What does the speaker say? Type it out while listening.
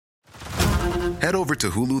Head over to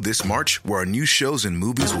Hulu this March, where our new shows and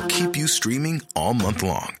movies will keep you streaming all month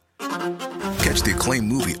long. Catch the acclaimed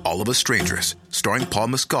movie All of Us Strangers, starring Paul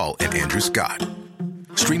Mescal and Andrew Scott.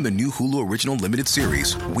 Stream the new Hulu original limited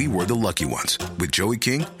series We Were the Lucky Ones with Joey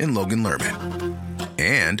King and Logan Lerman.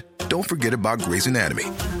 And don't forget about Grey's Anatomy.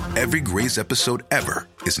 Every Grey's episode ever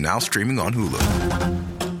is now streaming on Hulu.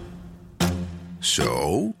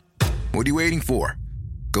 So, what are you waiting for?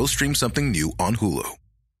 Go stream something new on Hulu.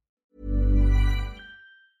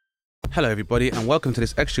 Hello everybody and welcome to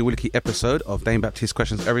this extra weekly episode of Dane Baptiste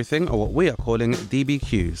Questions Everything, or what we are calling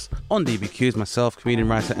DBQs. On DBQs, myself, comedian,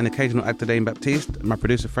 writer and occasional actor Dane Baptiste, and my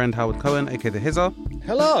producer friend Howard Cohen, aka The Hizzer,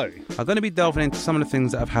 hello, are going to be delving into some of the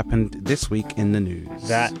things that have happened this week in the news.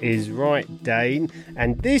 That is right, Dane.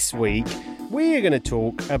 And this week we're going to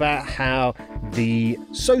talk about how the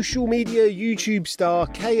social media YouTube star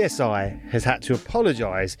KSI has had to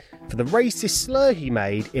apologise for the racist slur he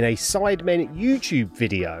made in a Sidemen YouTube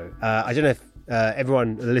video. I don't know if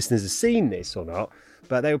everyone, the listeners, has seen this or not,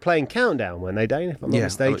 but they were playing Countdown, weren't they, Dane, if I'm not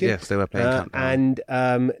mistaken? Yes, they were playing Countdown.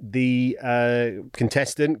 And the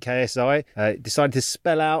contestant, KSI, decided to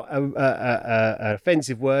spell out an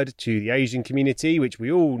offensive word to the Asian community, which we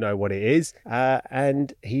all know what it is,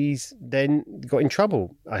 and he's then got in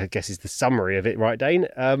trouble, I guess is the summary of it, right, Dane?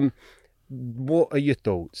 What are your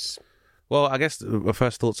thoughts? Well, I guess the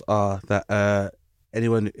first thoughts are that I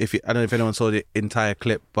don't know if anyone saw the entire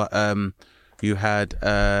clip, but you had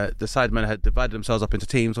the Sidemen had divided themselves up into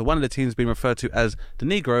teams. So one of the teams being referred to as the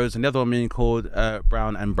Negroes, and the other one being called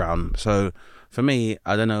Brown and Brown. So for me,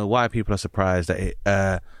 I don't know why people are surprised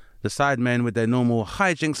that the Sidemen, with their normal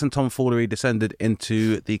hijinks and tomfoolery, descended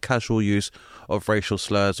into the casual use of racial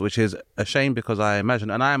slurs, which is a shame because I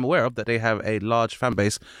imagine, and I am aware of, that they have a large fan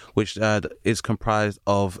base which is comprised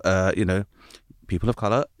of, people of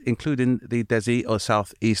colour, including the Desi or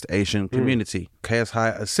Southeast Asian community.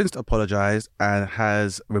 KSI has since apologised and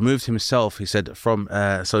has removed himself, he said, from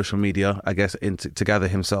social media, I guess, to gather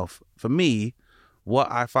himself. For me,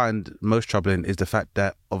 what I find most troubling is the fact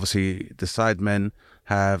that obviously the Sidemen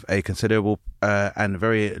have a considerable and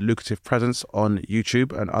very lucrative presence on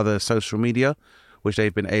YouTube and other social media, which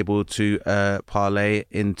they've been able to parlay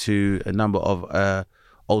into a number of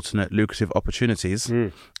alternate lucrative opportunities,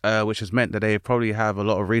 which has meant that they probably have a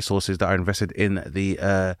lot of resources that are invested in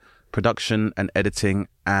the production and editing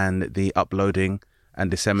and the uploading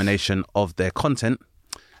and dissemination of their content.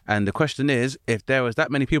 And the question is, if there was that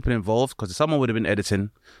many people involved, because someone would have been editing,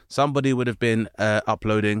 somebody would have been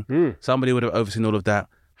uploading, somebody would have overseen all of that,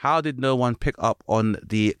 how did no one pick up on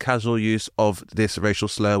the casual use of this racial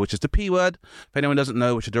slur, which is the P word, if anyone doesn't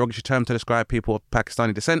know, which is a derogatory term to describe people of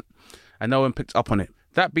Pakistani descent, and no one picked up on it?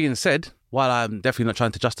 That being said, while I'm definitely not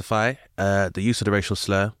trying to justify the use of the racial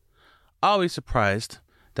slur, are we surprised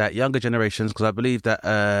that younger generations, because I believe that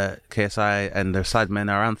KSI and their Sidemen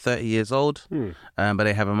are around 30 years old, but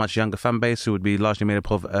they have a much younger fan base who would be largely made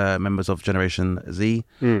up of members of Generation Z,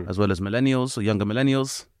 as well as millennials or younger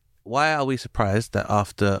millennials. Why are we surprised that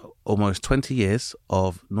after almost 20 years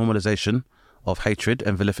of normalization of hatred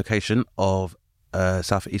and vilification of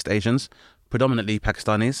Southeast Asians, predominantly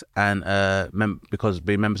Pakistanis, and because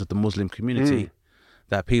being members of the Muslim community,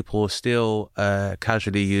 that people still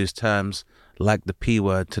casually use terms like the P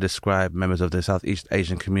word to describe members of the Southeast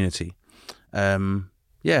Asian community?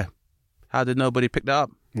 How did nobody pick that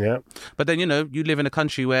up? Yeah. But then, you live in a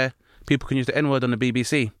country where people can use the N-word on the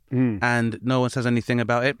BBC and no one says anything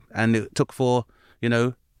about it. And it took for,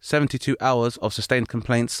 72 hours of sustained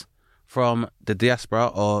complaints from the diaspora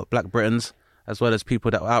or Black Britons, as well as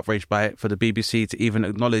people that were outraged by it, for the BBC to even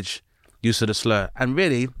acknowledge use of the slur. And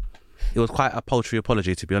really, it was quite a paltry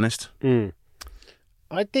apology, to be honest.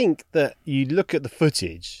 I think that you look at the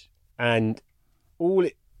footage and all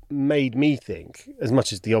it made me think, as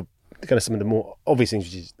much as the kind of some of the more obvious things,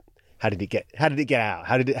 which is how did it get out?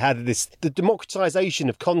 How did the democratization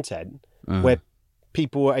of content, where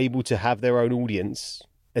people were able to have their own audience,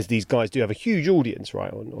 as these guys do have a huge audience,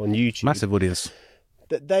 right, on YouTube. Massive audience.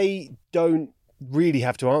 That they don't really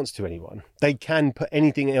have to answer to anyone. They can put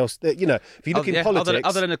anything else that, if you look in politics,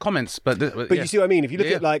 other than the comments, but you see what I mean. If you look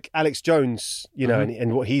at like Alex Jones,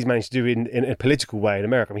 and what he's managed to do in a political way in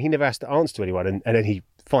America, I mean, he never has to answer to anyone, and then he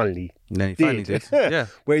finally did. Yeah.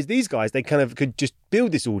 Whereas these guys, they kind of could just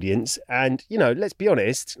build this audience, and let's be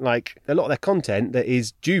honest, like a lot of their content that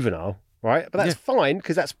is juvenile, right? But that's fine,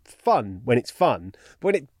 because that's fun when it's fun. But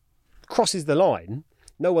when it crosses the line,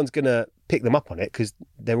 no one's gonna pick them up on it because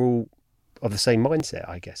they're all of the same mindset,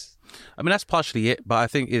 I guess. I mean, that's partially it, but I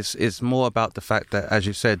think it's more about the fact that, as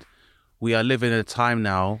you said, we are living in a time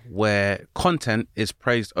now where content is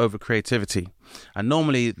praised over creativity. And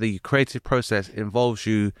normally the creative process involves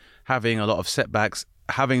you having a lot of setbacks,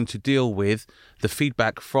 having to deal with the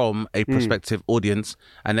feedback from a prospective audience,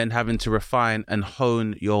 and then having to refine and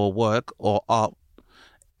hone your work or art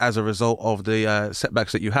as a result of the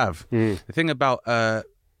setbacks that you have. The thing about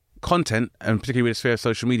content, and particularly with the sphere of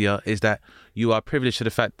social media, is that you are privileged to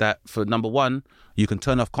the fact that, for number one, you can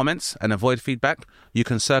turn off comments and avoid feedback. You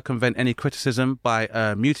can circumvent any criticism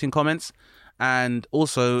by muting comments. And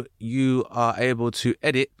also, you are able to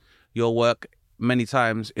edit your work many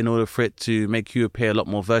times in order for it to make you appear a lot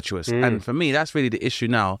more virtuous. And for me, that's really the issue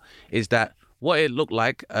now, is that what it looked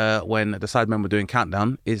like when the Sidemen were doing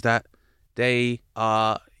Countdown is that they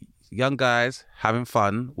are young guys having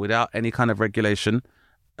fun without any kind of regulation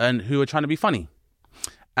and who are trying to be funny.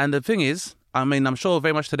 And the thing is, I mean, I'm sure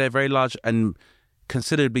very much to their very large and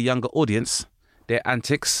considerably younger audience, their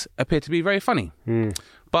antics appear to be very funny.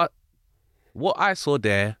 But what I saw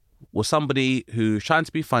there was somebody who's trying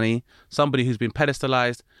to be funny, somebody who's been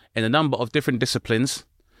pedestalized in a number of different disciplines,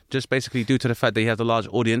 just basically due to the fact that he has a large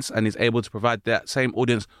audience and is able to provide that same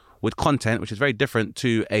audience with content, which is very different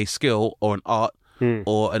to a skill or an art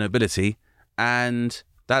or an ability. And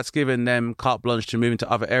that's given them carte blanche to move into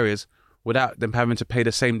other areas without them having to pay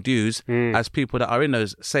the same dues as people that are in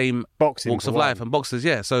those same boxing walks of life and boxers.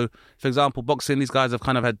 Yeah. So, for example, boxing, these guys have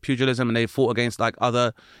kind of had pugilism and they've fought against like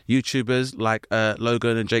other YouTubers like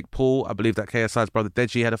Logan and Jake Paul. I believe that KSI's brother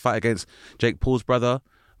Deji had a fight against Jake Paul's brother.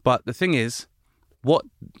 But the thing is,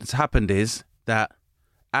 what's happened is that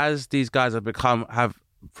as these guys have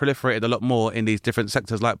proliferated a lot more in these different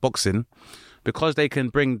sectors like boxing, because they can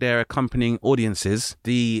bring their accompanying audiences,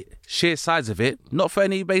 the sheer size of it, not for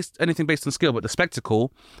anything based on skill, but the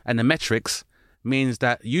spectacle and the metrics means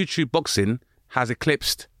that YouTube boxing has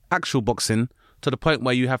eclipsed actual boxing to the point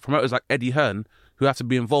where you have promoters like Eddie Hearn who have to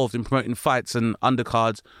be involved in promoting fights and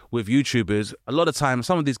undercards with YouTubers. A lot of times,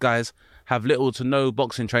 some of these guys have little to no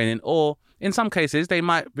boxing training, or in some cases, they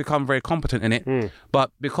might become very competent in it.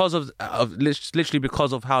 But because of literally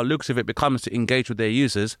because of how lucrative it becomes to engage with their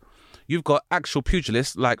users, you've got actual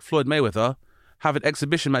pugilists like Floyd Mayweather having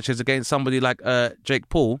exhibition matches against somebody like Jake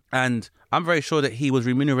Paul. And I'm very sure that he was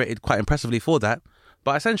remunerated quite impressively for that.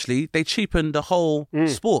 But essentially, they cheapened the whole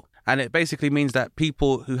sport. And it basically means that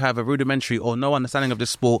people who have a rudimentary or no understanding of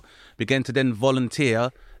this sport begin to then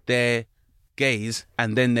volunteer their gaze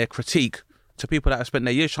and then their critique to people that have spent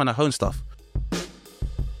their years trying to hone stuff.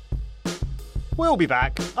 We'll be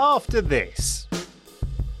back after this.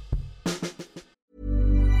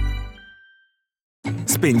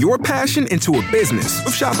 Spin your passion into a business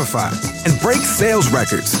with Shopify and break sales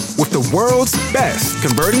records with the world's best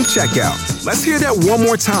converting checkout. Let's hear that one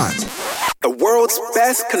more time. The world's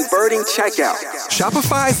best converting checkout.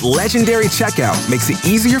 Shopify's legendary checkout makes it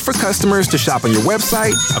easier for customers to shop on your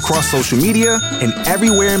website, across social media, and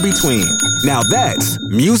everywhere in between. Now that's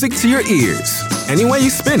music to your ears. Any way you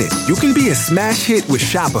spin it, you can be a smash hit with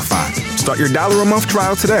Shopify. Start your $1 a month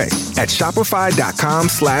trial today at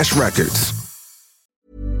shopify.com/records.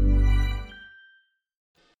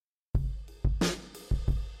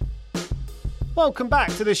 Welcome back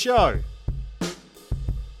to the show.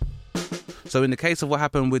 So in the case of what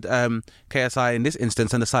happened with KSI in this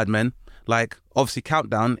instance and the Sidemen, like obviously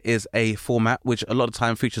Countdown is a format which a lot of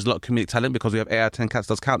time features a lot of comedic talent because we have 8 out of 10 cats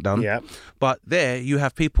does Countdown. Yeah. But there you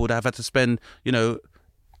have people that have had to spend,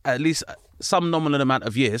 at least some nominal amount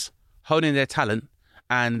of years honing their talent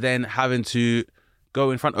and then having to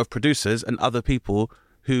go in front of producers and other people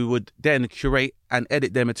who would then curate and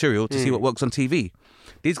edit their material to see what works on TV.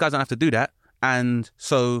 These guys don't have to do that. And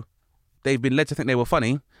so they've been led to think they were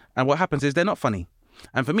funny. And what happens is they're not funny.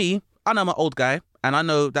 And for me, I know I'm an old guy, and I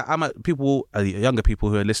know that younger people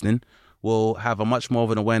who are listening will have a much more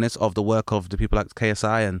of an awareness of the work of the people like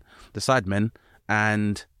KSI and the Sidemen,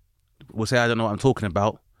 and will say I don't know what I'm talking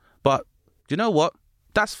about. But you know what?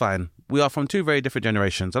 That's fine. We are from two very different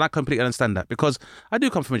generations, and I completely understand that because I do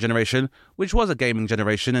come from a generation which was a gaming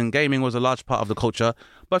generation, and gaming was a large part of the culture.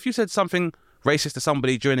 But if you said something racist to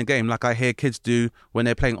somebody during a game, like I hear kids do when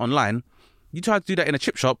they're playing online, you try to do that in a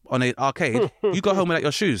chip shop on an arcade, you go home without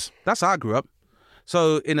your shoes. That's how I grew up.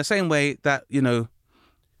 So in the same way that,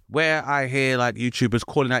 where I hear like YouTubers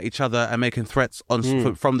calling out each other and making threats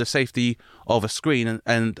on from the safety of a screen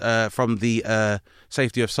and from the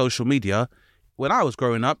safety of social media, when I was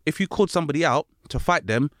growing up, if you called somebody out to fight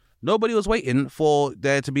them, nobody was waiting for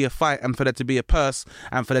there to be a fight and for there to be a purse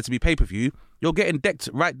and for there to be pay-per-view. You're getting decked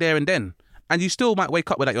right there and then. And you still might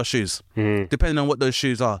wake up without your shoes, depending on what those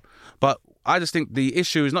shoes are. But I just think the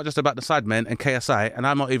issue is not just about the sidemen and KSI, and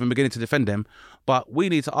I'm not even beginning to defend them, but we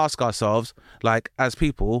need to ask ourselves, like, as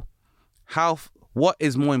people, what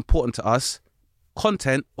is more important to us,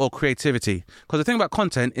 content or creativity? Because the thing about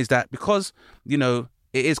content is that because, you know,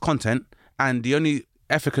 it is content and the only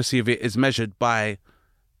efficacy of it is measured by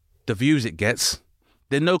the views it gets,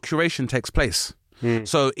 then no curation takes place.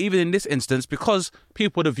 So even in this instance, because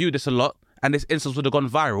people would have viewed this a lot and this instance would have gone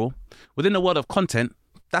viral, within the world of content,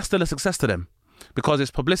 that's still a success to them because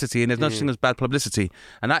it's publicity and there's no such thing as bad publicity.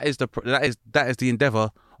 And that is the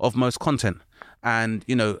endeavor of most content. And,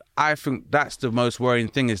 you know, I think that's the most worrying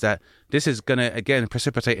thing, is that this is going to, again,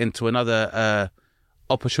 precipitate into another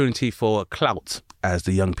opportunity for clout, as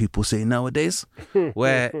the young people say nowadays,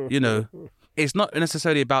 where, you know, it's not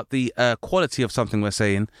necessarily about the quality of something we're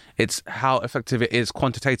saying, it's how effective it is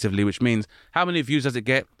quantitatively, which means how many views does it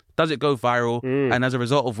get, does it go viral, and as a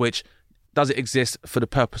result of which, does it exist for the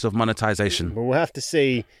purpose of monetization? Well, we'll have to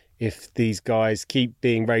see if these guys keep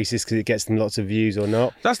being racist because it gets them lots of views or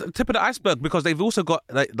not. That's the tip of the iceberg, because they've also got,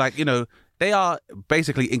 like you know, they are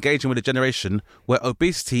basically engaging with a generation where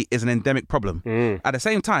obesity is an endemic problem. At the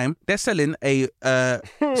same time, they're selling a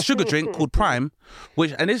sugar drink called Prime,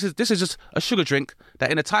 and this is just a sugar drink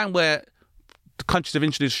that, in a time where the countries have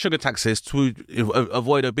introduced sugar taxes to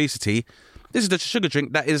avoid obesity, this is the sugar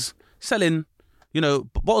drink that is selling, you know,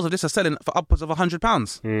 bottles of this are selling for upwards of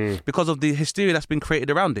 £100 because of the hysteria that's been created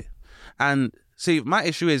around it. And see, my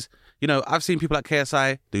issue is, you know, I've seen people like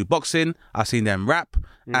KSI do boxing, I've seen them rap,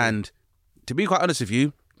 and to be quite honest with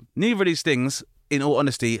you, neither of these things, in all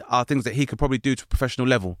honesty, are things that he could probably do to a professional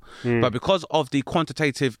level. But because of the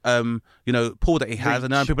quantitative, you know, pool that he has,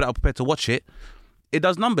 and there are people that are prepared to watch it, it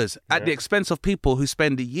does numbers at the expense of people who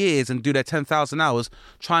spend years and do their 10,000 hours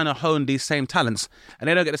trying to hone these same talents, and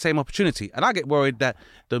they don't get the same opportunity. And I get worried that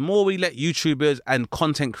the more we let YouTubers and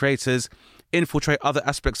content creators infiltrate other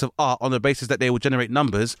aspects of art on the basis that they will generate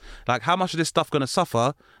numbers, like, how much of this stuff going to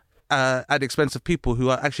suffer at the expense of people who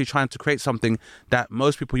are actually trying to create something that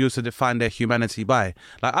most people use to define their humanity by?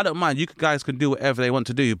 Like, I don't mind, you guys can do whatever they want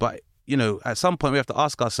to do, but, you know, at some point we have to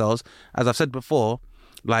ask ourselves, as I've said before,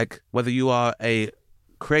 like, whether you are a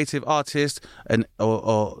creative artist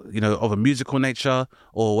or you know, of a musical nature,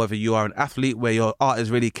 or whether you are an athlete where your art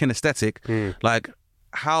is really kinesthetic, like,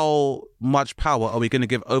 how much power are we going to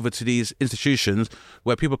give over to these institutions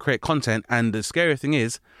where people create content? And the scary thing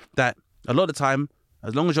is that a lot of the time,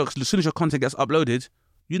 as soon as your content gets uploaded,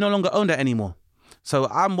 you no longer own that anymore. So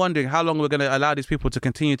I'm wondering how long we're going to allow these people to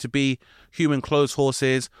continue to be human clothes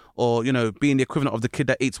horses, or, you know, being the equivalent of the kid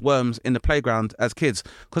that eats worms in the playground as kids.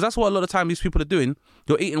 Because that's what a lot of the time these people are doing.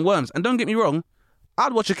 You're eating worms. And don't get me wrong,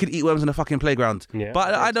 I'd watch a kid eat worms in a fucking playground. Yeah,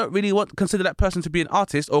 but I don't really consider that person to be an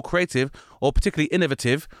artist or creative or particularly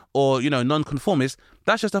innovative or, you know, non-conformist.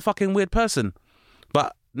 That's just a fucking weird person.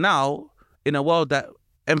 But now, in a world that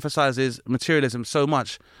emphasizes materialism so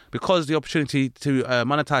much, because the opportunity to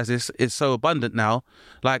monetize this is so abundant now,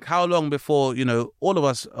 like, how long before, you know, all of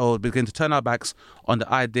us begin to turn our backs on the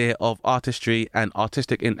idea of artistry and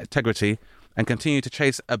artistic integrity and continue to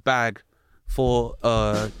chase a bag for,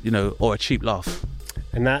 you know, or a cheap laugh?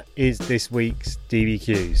 And that is this week's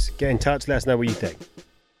DBQs. Get in touch, let us know what you think.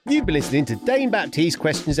 You've been listening to Dane Baptiste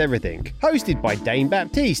Questions Everything, hosted by Dane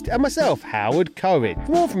Baptiste and myself, Howard Cohen.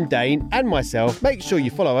 For more from Dane and myself, make sure you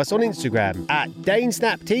follow us on Instagram at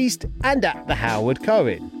DaneSnaptiste and at The Howard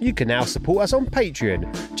Cohen. You can now support us on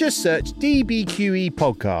Patreon. Just search DBQE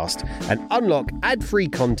Podcast and unlock ad-free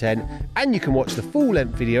content, and you can watch the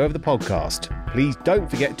full-length video of the podcast. Please don't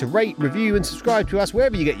forget to rate, review and subscribe to us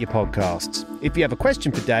wherever you get your podcasts. If you have a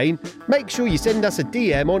question for Dane, make sure you send us a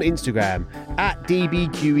DM on Instagram at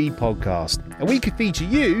DBQE Podcast, and we could feature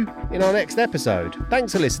you in our next episode.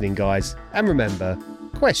 Thanks for listening, guys, and remember,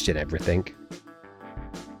 question everything.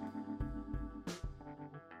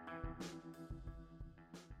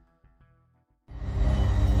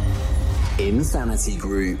 Insanity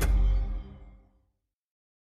Group.